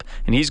Camp,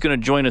 and he's going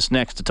to join us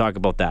next to talk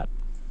about that.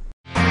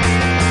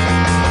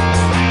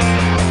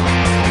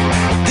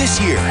 This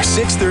year,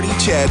 630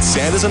 CHED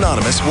Santa's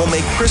Anonymous will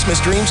make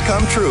Christmas dreams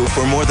come true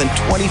for more than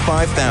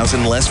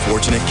 25,000 less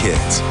fortunate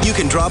kids. You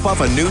can drop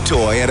off a new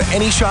toy at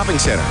any shopping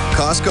center,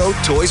 Costco,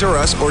 Toys R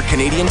Us, or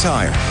Canadian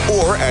Tire,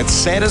 or at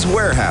Santa's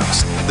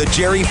Warehouse, the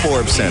Jerry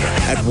Forbes Center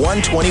at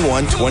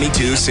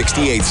 12122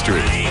 68th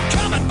Street.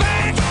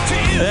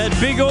 That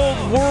big old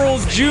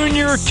World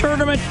Junior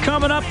Tournament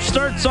coming up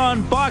starts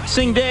on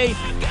Boxing Day.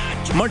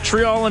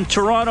 Montreal and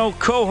Toronto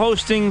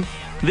co-hosting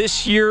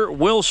this year.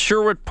 Will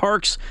Sherwood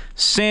Parks,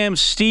 Sam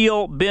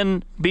Steele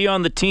be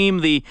on the team.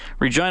 The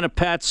Regina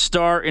Pats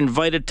star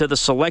invited to the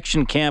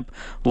selection camp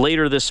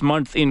later this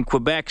month in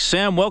Quebec.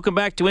 Sam, welcome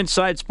back to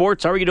Inside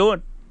Sports. How are you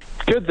doing?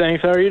 Good,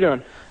 thanks. How are you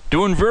doing?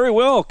 Doing very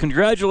well.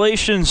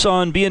 Congratulations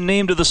on being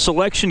named to the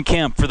selection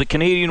camp for the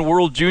Canadian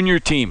World Junior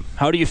team.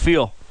 How do you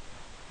feel?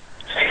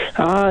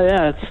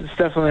 Yeah, it's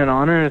definitely an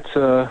honor. It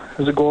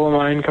was a goal of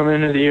mine coming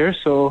into the year,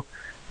 so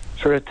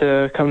for it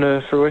to come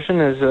to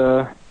fruition is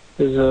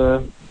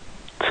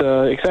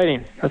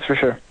exciting, that's for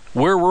sure.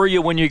 Where were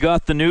you when you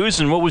got the news,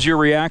 and what was your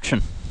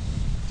reaction?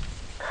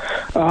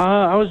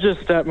 I was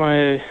just at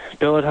my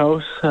billet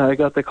house. I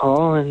got the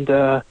call, and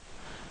it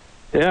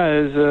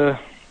was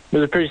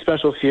a pretty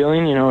special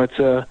feeling. You know, it's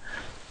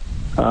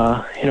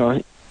I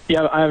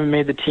haven't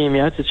made the team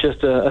yet. It's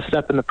just a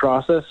step in the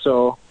process,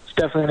 so it's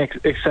definitely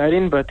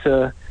exciting. But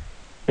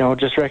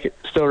just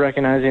still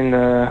recognizing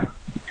the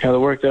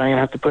work that I'm gonna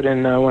have to put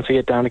in once I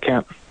get down to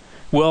camp.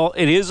 Well,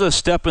 it is a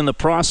step in the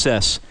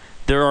process.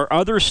 There are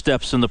other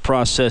steps in the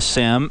process,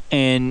 Sam,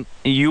 and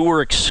you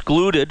were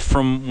excluded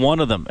from one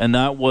of them, and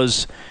that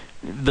was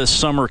the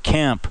summer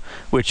camp,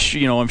 which,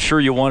 I'm sure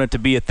you wanted to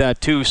be at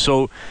that too.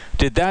 So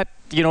did that,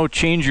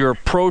 change your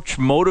approach,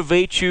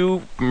 motivate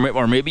you,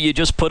 or maybe you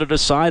just put it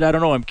aside? I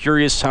don't know. I'm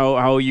curious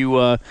how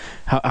you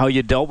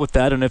dealt with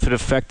that and if it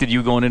affected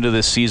you going into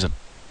this season.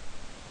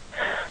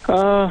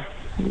 I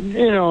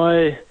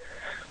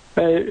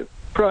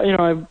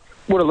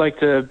would have liked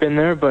to have been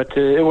there, but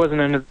it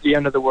wasn't the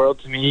end of the world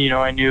to me.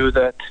 I knew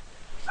that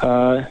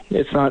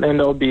it's not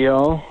end-all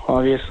be-all,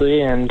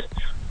 obviously, and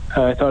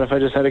I thought if I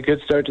just had a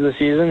good start to the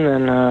season,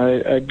 then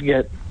I'd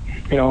get,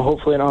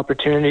 hopefully an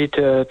opportunity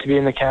to be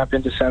in the camp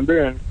in December,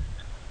 and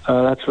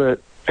that's what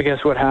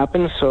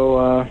happened.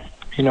 So,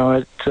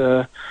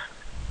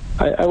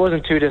 I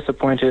wasn't too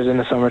disappointed in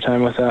the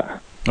summertime with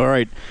that. All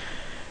right.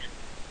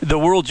 The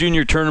World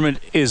Junior Tournament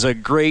is a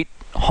great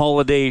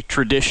holiday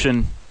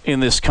tradition in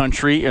this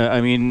country.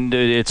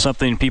 It's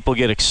something people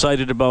get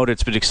excited about.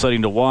 It's been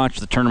exciting to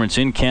watch. The tournament's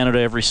in Canada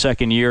every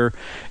second year.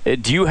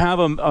 Do you have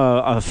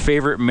a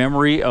favorite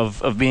memory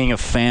of being a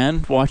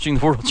fan watching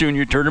the World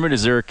Junior Tournament?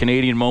 Is there a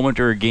Canadian moment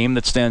or a game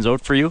that stands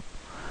out for you?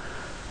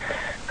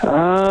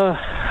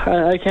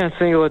 I can't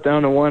single it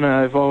down to one.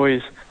 I've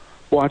always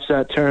watched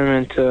that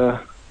tournament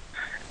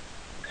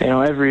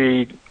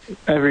every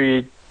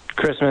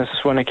Christmas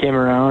when it came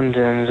around,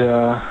 and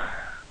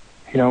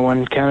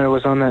when Canada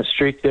was on that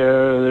streak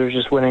there, they were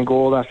just winning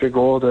gold after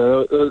gold.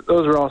 Those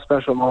were all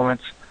special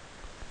moments.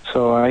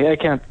 So I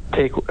can't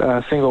take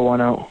a single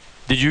one out.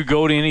 Did you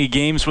go to any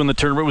games when the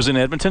tournament was in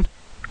Edmonton?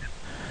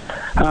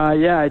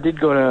 Yeah, I did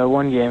go to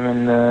one game,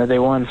 and they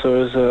won, so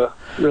it was a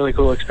really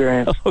cool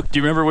experience. Oh, do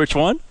you remember which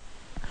one?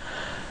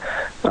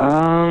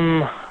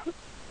 I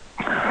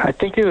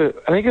think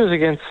it was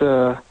against...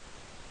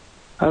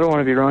 I don't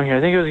want to be wrong here.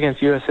 I think it was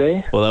against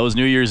USA. Well, that was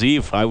New Year's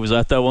Eve. I was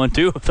at that one,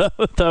 too. That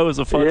was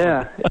a fun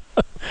one.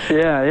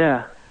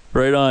 Yeah.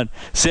 Right on.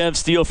 Sam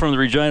Steele from the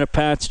Regina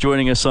Pats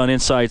joining us on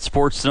Inside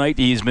Sports tonight.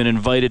 He's been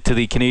invited to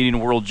the Canadian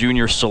World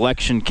Junior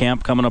Selection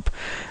Camp coming up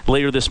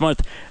later this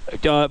month.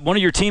 One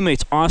of your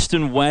teammates,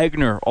 Austin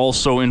Wagner,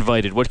 also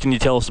invited. What can you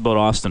tell us about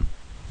Austin?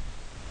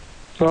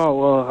 Oh,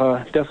 well,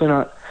 definitely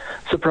not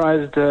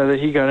surprised that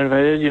he got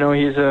invited.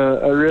 He's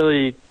a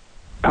really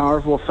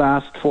powerful,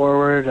 fast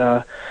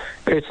forward,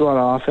 creates a lot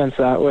of offense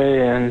that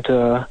way, and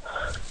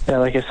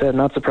like I said,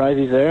 not surprised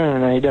he's there,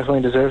 and he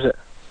definitely deserves it.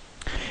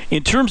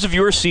 In terms of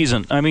your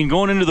season,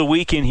 going into the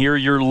weekend here,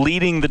 you're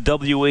leading the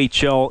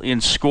WHL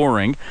in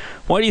scoring.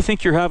 Why do you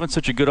think you're having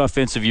such a good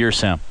offensive year,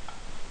 Sam?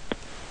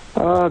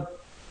 I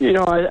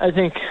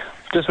think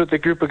just with the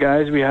group of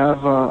guys we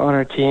have on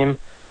our team,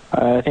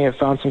 I think I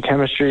found some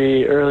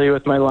chemistry early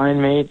with my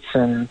line mates,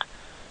 and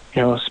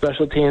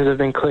special teams have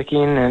been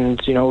clicking,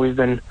 and we've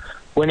been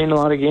winning a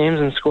lot of games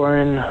and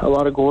scoring a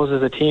lot of goals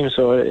as a team.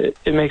 So it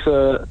makes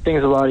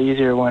things a lot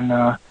easier when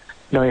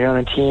you're on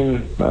a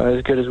team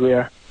as good as we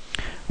are.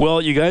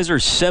 Well, you guys are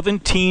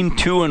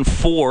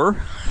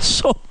 17-2-4,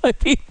 so I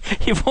mean,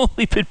 you've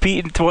only been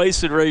beaten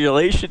twice in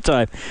regulation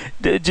time.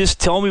 Just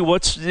tell me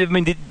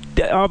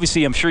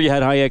obviously, I'm sure you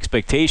had high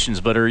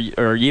expectations, but are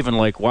you even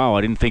like, wow,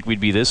 I didn't think we'd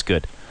be this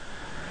good?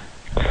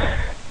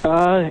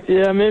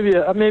 Yeah, maybe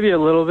a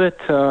little bit.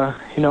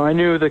 I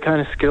knew the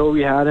kind of skill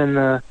we had in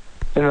the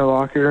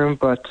locker room,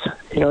 but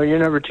you're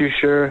never too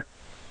sure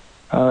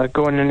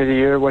going into the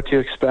year what to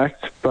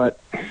expect.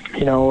 But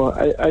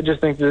I just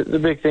think the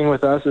big thing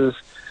with us is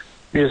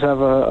we just have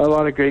a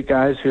lot of great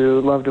guys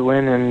who love to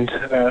win, and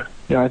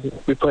I think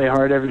we play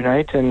hard every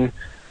night, and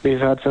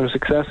we've had some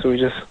success, so we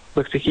just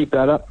look to keep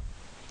that up.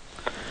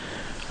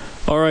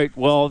 All right.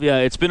 Well, yeah,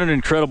 it's been an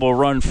incredible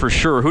run for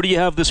sure. Who do you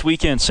have this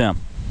weekend, Sam?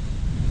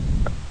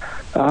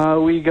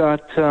 We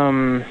got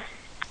Prince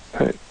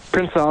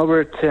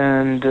Albert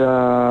and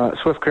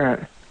Swift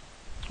Current.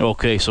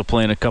 Okay, so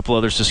playing a couple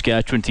other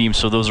Saskatchewan teams,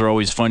 so those are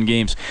always fun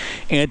games.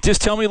 And just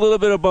tell me a little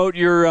bit about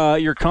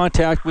your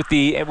contact with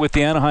the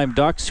Anaheim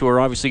Ducks, who are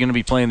obviously going to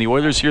be playing the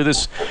Oilers here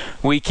this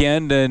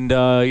weekend, and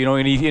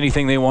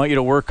anything they want you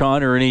to work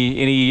on, or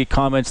any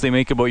comments they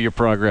make about your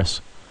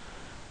progress.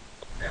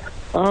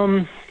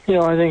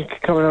 I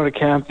think coming out of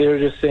camp, they were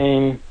just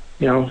saying,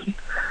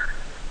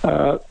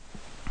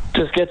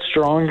 just get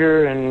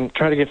stronger and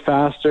try to get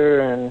faster,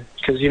 and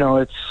because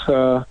it's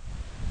a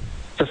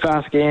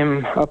fast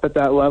game up at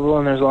that level,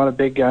 and there's a lot of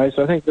big guys.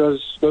 So I think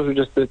those are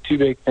just the two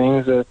big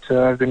things that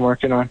I've been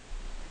working on.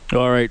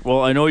 All right.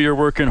 Well, I know you're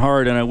working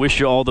hard, and I wish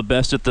you all the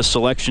best at the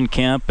selection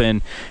camp,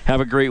 and have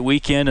a great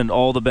weekend, and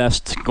all the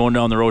best going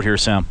down the road here,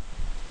 Sam.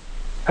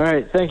 All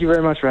right. Thank you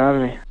very much for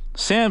having me.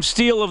 Sam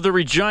Steele of the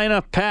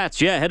Regina Pats,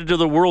 headed to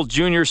the World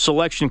Junior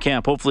Selection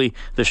Camp. Hopefully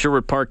the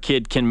Sherwood Park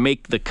kid can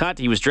make the cut.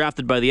 He was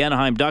drafted by the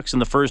Anaheim Ducks in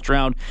the first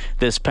round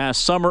this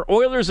past summer.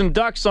 Oilers and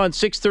Ducks on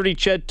 6:30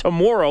 CHED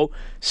tomorrow.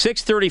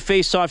 6:30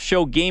 face-off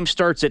show. Game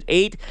starts at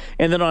 8.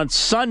 And then on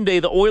Sunday,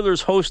 the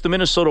Oilers host the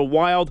Minnesota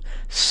Wild.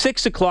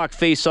 6 o'clock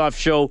face-off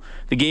show.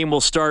 The game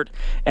will start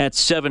at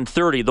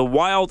 7:30. The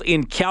Wild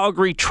in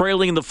Calgary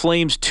trailing the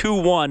Flames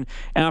 2-1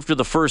 after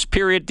the first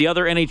period. The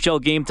other NHL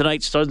game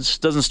tonight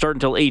doesn't start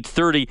until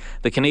 8:30.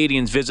 The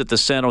Canadiens visit the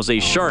San Jose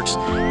Sharks.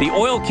 The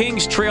Oil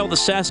Kings trail the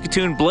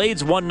Saskatoon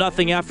Blades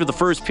 1-0 after the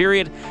first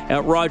period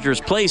at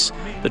Rogers Place.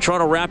 The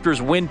Toronto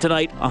Raptors win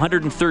tonight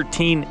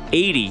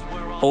 113-80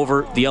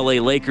 over the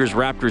LA Lakers.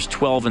 Raptors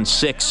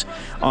 12-6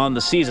 on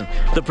the season.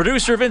 The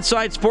producer of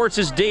Inside Sports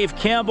is Dave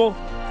Campbell.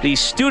 The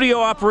studio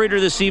operator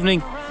this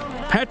evening,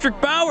 Patrick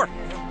Bauer.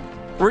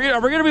 Are we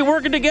going to be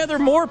working together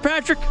more,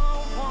 Patrick?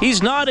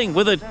 He's nodding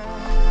with a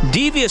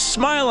devious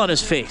smile on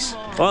his face.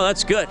 Well,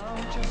 that's good.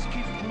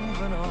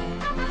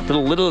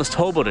 Littlest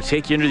hobo to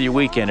take you into your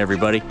weekend,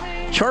 everybody.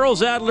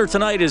 Charles Adler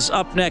tonight is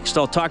up next.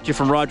 I'll talk to you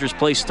from Rogers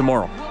Place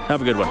tomorrow.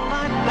 Have a good one.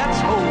 That's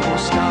hobo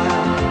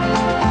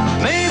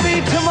style. Maybe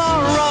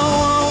tomorrow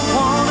I'll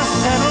want to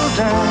settle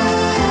down.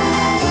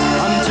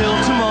 Until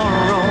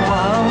tomorrow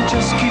I'll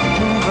just keep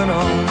moving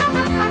on.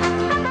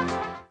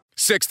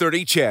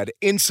 6:30 CHED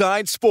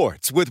Inside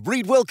Sports with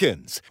Reed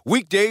Wilkins.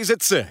 Weekdays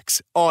at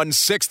 6 on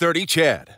 6:30 CHED.